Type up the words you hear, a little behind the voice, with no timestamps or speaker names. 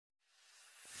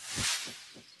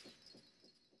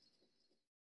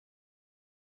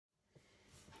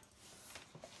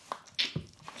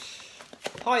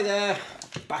Hi there,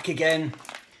 back again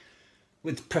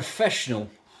with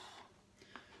professional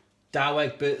DOWE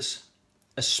Egberts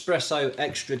espresso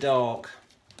extra dark,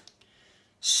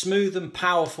 smooth and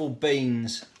powerful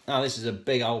beans. Now this is a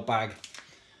big old bag.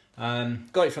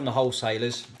 Got it from the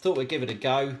wholesalers. Thought we'd give it a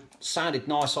go. Sounded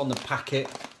nice on the packet.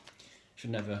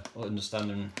 Should never understand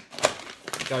and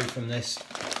go from this.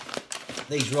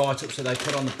 These write-ups that they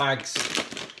put on the bags.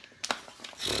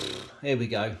 Here we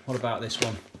go. What about this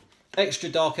one? Extra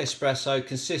dark espresso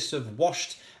consists of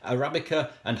washed Arabica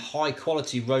and high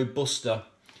quality Robusta.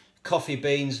 Coffee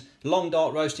beans, long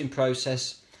dark roasting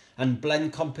process and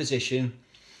blend composition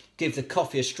give the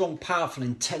coffee a strong, powerful,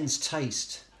 intense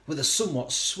taste with a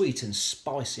somewhat sweet and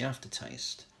spicy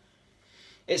aftertaste.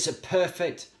 It's a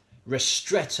perfect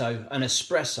ristretto and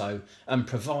espresso and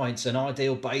provides an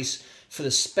ideal base for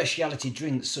the specialty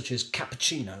drinks such as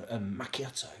cappuccino and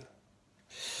macchiato.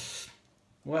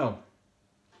 Well,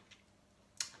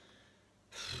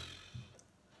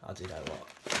 I do know what.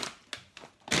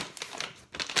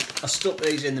 I stuck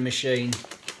these in the machine.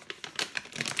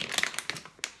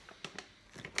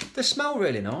 They smell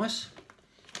really nice.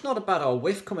 Not a bad old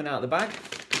whiff coming out of the bag.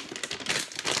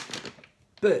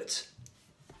 But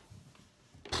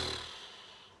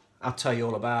I'll tell you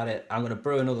all about it. I'm going to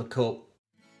brew another cup.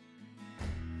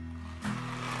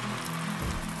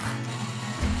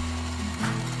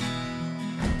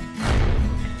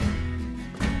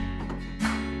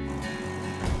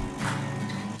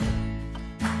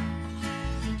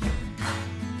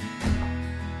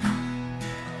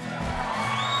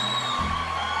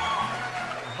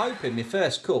 Hoping my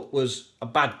first cup was a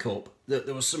bad cup, that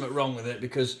there was something wrong with it,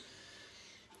 because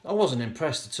I wasn't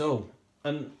impressed at all.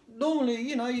 And normally,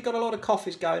 you know, you've got a lot of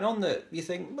coffees going on that you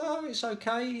think, well, it's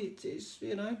okay, it's,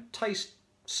 you know, tastes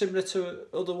similar to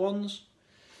other ones.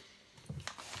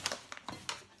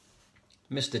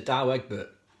 Mr. DOWE Egbert,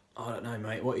 I don't know,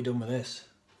 mate, what you done with this?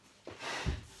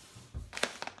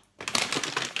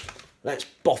 Let's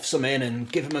boff some in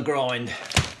and give them a grind.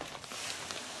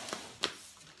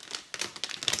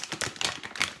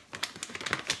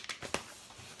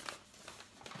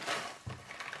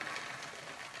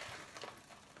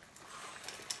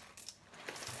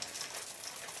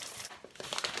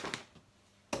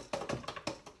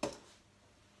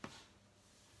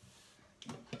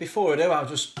 Before I do, I'll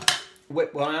just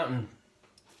whip one out and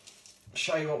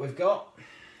show you what we've got.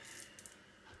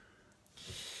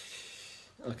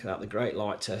 Look at that, the great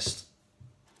light test.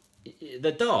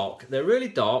 They're dark, they're really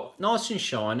dark, nice and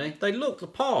shiny. They look the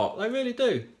part, they really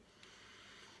do.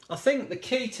 I think the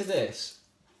key to this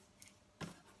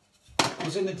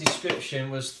was in the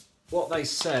description, was what they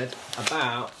said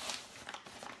about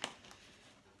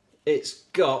it's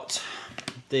got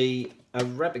the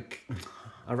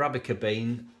Arabica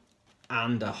bean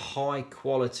and a high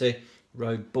quality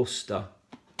Robusta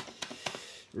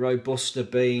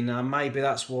bean. Maybe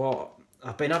that's what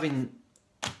I've been having.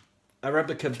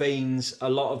 Arabica beans, a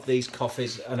lot of these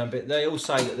coffees, and they all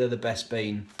say that they're the best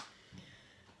bean,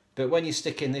 but when you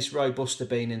stick in this Robusta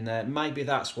bean in there, maybe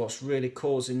that's what's really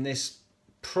causing this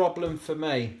problem for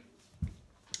me.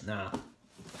 Now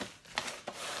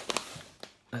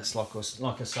let's,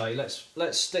 like I say,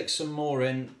 let's stick some more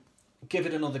in, give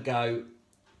it another go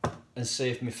and see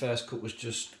if my first cup was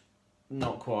just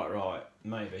not quite right.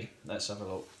 Maybe. Let's have a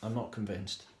look. I'm not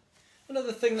convinced.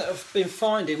 Another thing that I've been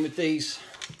finding with these,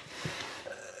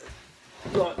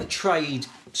 like the trade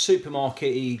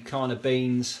supermarket-y kind of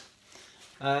beans,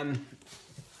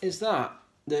 is that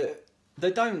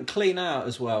they don't clean out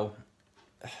as well.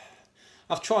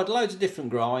 I've tried loads of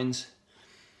different grinds,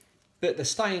 but they're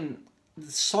staying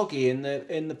soggy in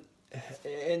the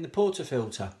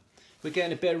portafilter. We're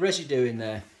getting a bit of residue in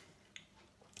there.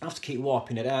 I have to keep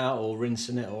wiping it out or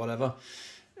rinsing it or whatever.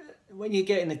 When you're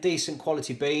getting a decent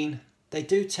quality bean, they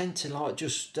do tend to like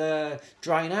just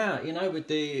drain out, you know, with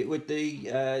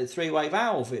the three-way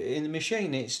valve in the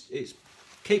machine. It's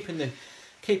keeping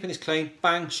this clean,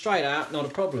 bang, straight out, not a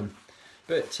problem.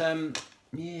 But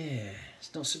yeah,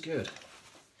 it's not so good.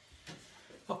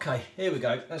 Okay, here we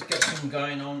go. Let's get some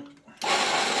going on.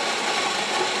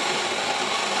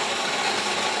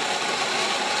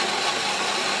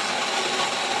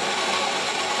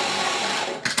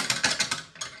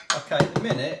 Okay, at the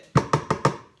minute,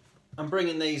 I'm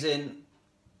bringing these in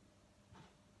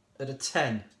at a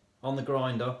 10 on the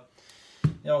grinder.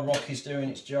 The old Rocky's doing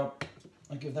its job.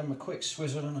 I'll give them a quick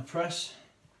swizzle and a press.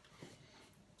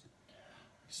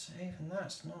 See, even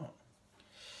that's not.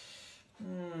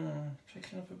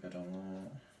 Picking up a bit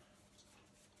on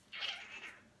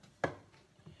that.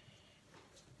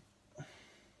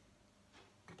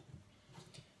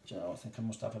 Do you know, I think I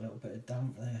must have a little bit of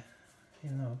damp there.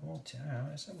 Even though I've walked it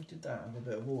out, so we did that with a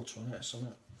bit of water on it or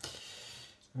something.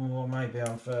 Or maybe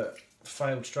I've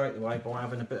failed straight away by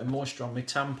having a bit of moisture on my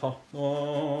tamper.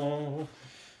 Oh,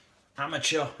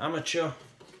 amateur, amateur.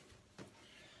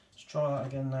 Let's try that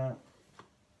again now.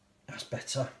 That's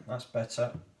better, that's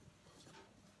better.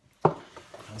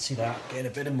 Fancy that, getting a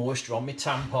bit of moisture on my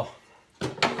tamper.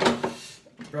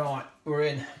 Right, we're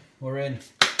in, we're in.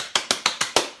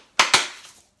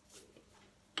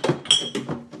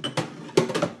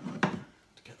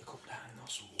 Get the cup down,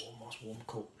 nice warm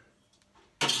cup.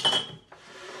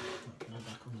 Go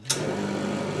back under there.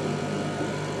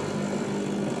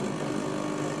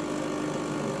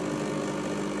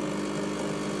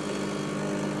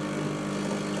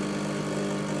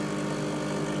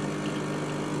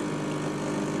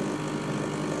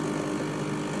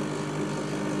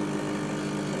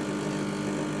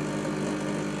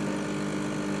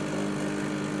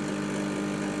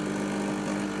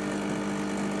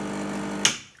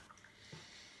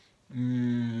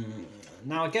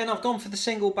 Now again, I've gone for the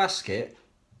single basket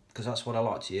because that's what I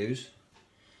like to use.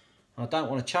 I don't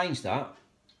want to change that.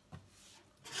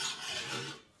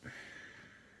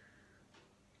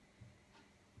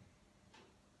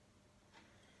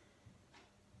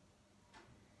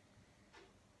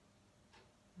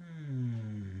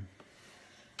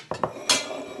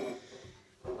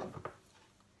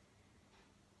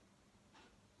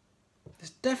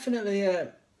 There's definitely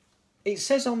a, it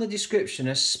says on the description,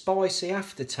 a spicy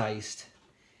aftertaste.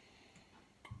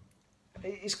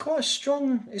 It's quite a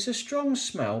strong, it's a strong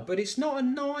smell, but it's not a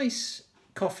nice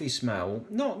coffee smell.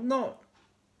 I'm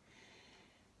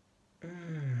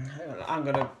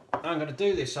gonna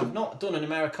do this. I've not done an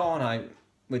Americano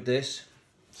with this,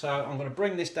 so I'm gonna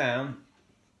bring this down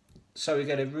so we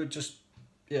get a just,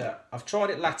 yeah. I've tried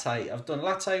it latte. I've done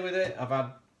latte with it.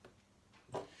 I've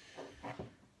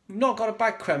not got a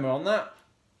bad crema on that.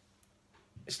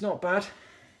 It's not bad.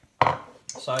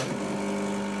 So.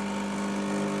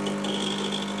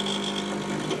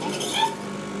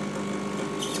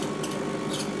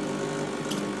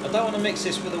 I don't want to mix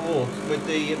this with the water, with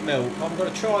the milk. I'm going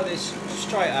to try this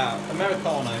straight out,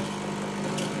 Americano,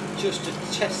 just to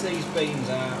test these beans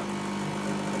out.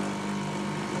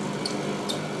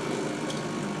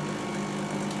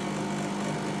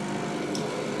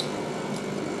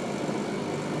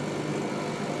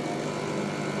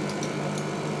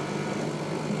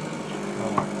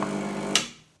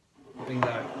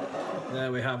 Bingo.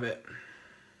 There we have it.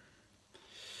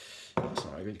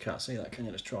 Sorry, you can't see that, can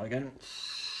you? Let's try again.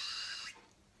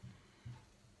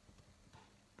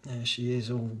 There she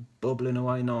is, all bubbling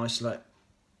away nicely.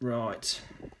 Right.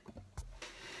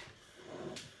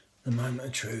 The moment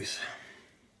of truth.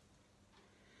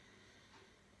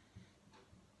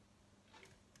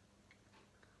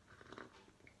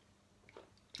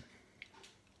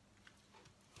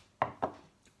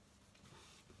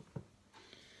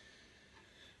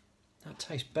 That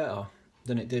tastes better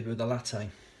than it did with the latte.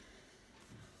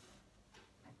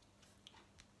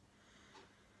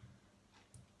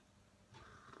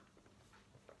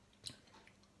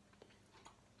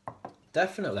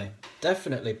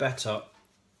 Definitely better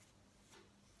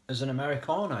as an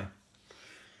Americano.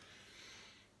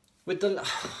 With the,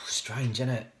 strange, isn't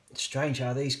it? Strange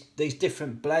how these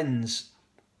different blends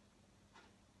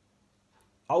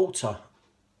alter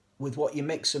with what you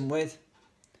mix them with.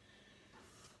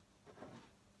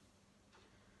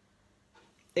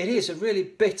 It is a really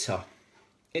bitter,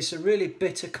 it's a really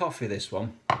bitter coffee, this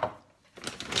one.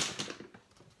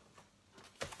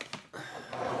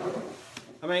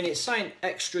 I mean, it's saying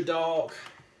extra dark,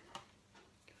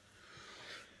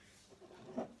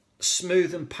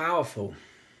 smooth and powerful.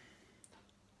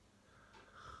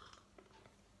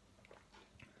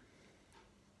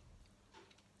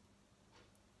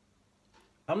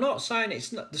 I'm not saying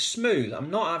it's not the smooth. I'm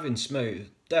not having smooth.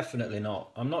 Definitely not.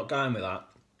 I'm not going with that.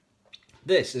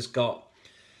 This has got,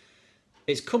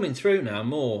 it's coming through now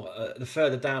more the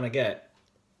further down I get.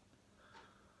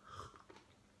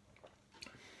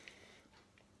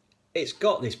 It's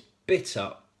got this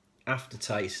bitter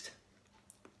aftertaste.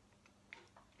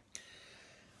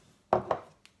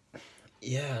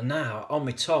 Yeah, now on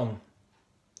my tongue,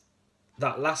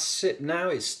 that last sip now,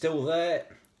 it's still there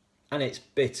and it's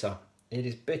bitter. It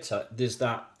is bitter. There's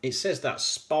that, it says that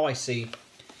spicy,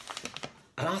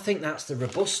 and I think that's the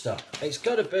Robusta. It's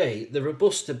got to be the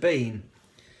Robusta bean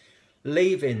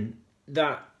leaving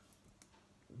that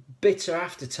bitter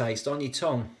aftertaste on your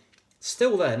tongue.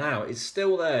 Still there now, it's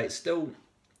still there, it's still,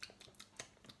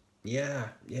 yeah.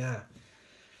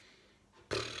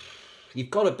 You've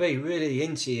got to be really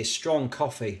into your strong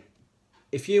coffee.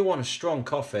 If you want a strong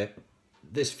coffee,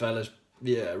 this fella's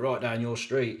Yeah, right down your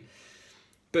street.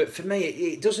 But for me,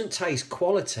 it doesn't taste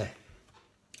quality.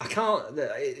 I can't.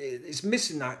 It's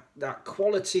missing that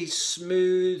quality,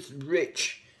 smooth,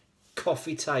 rich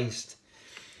coffee taste.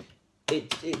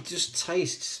 It just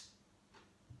tastes.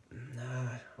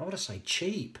 I want to say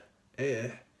cheap.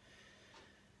 Yeah.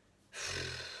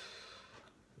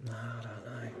 No, I don't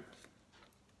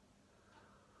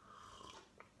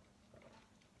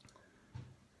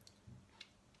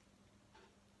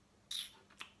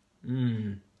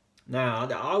know. Now,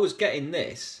 I was getting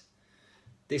this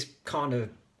kind of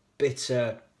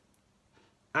bitter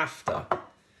after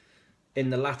in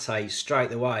the latte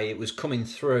straight away. It was coming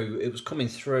through. It was coming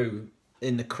through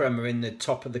in the crema, in the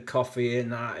top of the coffee, in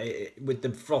that with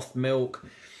the froth milk.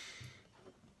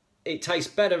 It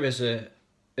tastes better as a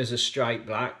straight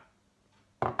black,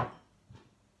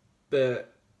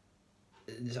 but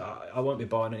I won't be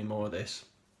buying any more of this.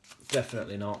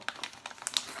 Definitely not.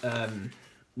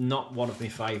 Not one of my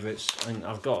favourites. And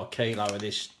I've got a kilo of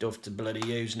this stuff to bloody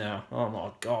use now. Oh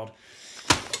my god.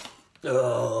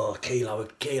 Oh, kilo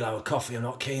of coffee. I'm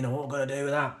not keen on what I'm going to do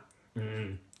with that.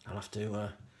 I'll have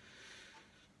to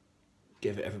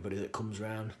give it everybody that comes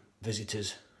round,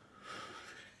 visitors.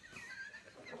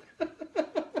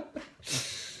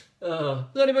 Oh,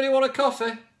 does anybody want a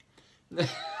coffee? Oh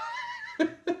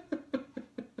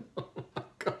my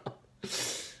god.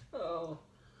 Oh.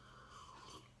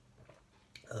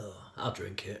 I'll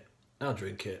drink it. I'll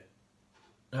drink it.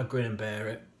 I'll grin and bear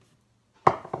it.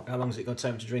 How long is it going to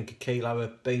take me to drink a kilo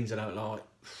of beans I don't like?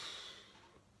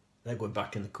 They're going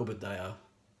back in the cupboard, they are.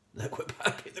 They're going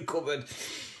back in the cupboard.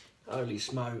 Holy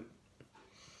smoke.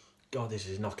 God, this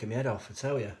is knocking my head off, I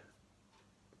tell you.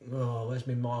 Oh, where's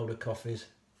my milder coffees?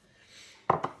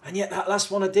 And yet that last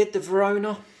one I did, the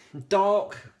Verona,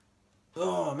 dark.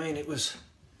 Oh, I mean, it was...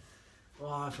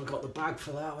 Oh, I forgot the bag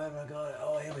for that. Where have I got it?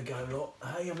 Oh, here we go, look.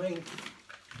 Hey, I mean...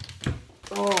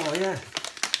 Oh, yeah.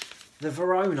 The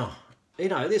Verona. You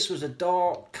know, this was a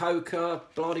dark coca,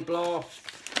 blah-de-blah.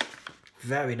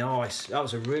 Very nice. That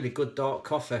was a really good dark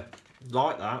coffee.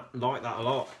 Like that a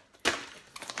lot.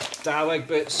 DOWE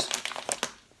Egberts.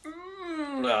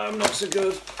 No, I'm not so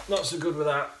good. Not so good with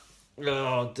that.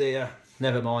 Oh, dear.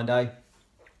 Never mind, eh?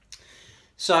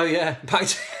 So, yeah,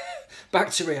 back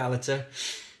to reality.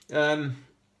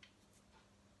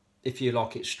 If you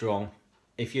like it strong,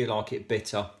 if you like it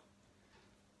bitter,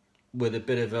 with a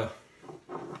bit of a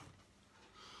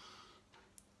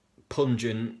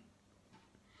pungent,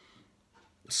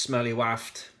 smelly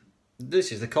waft,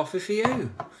 this is the coffee for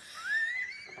you.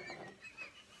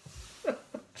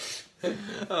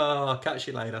 Oh, I'll catch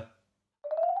you later.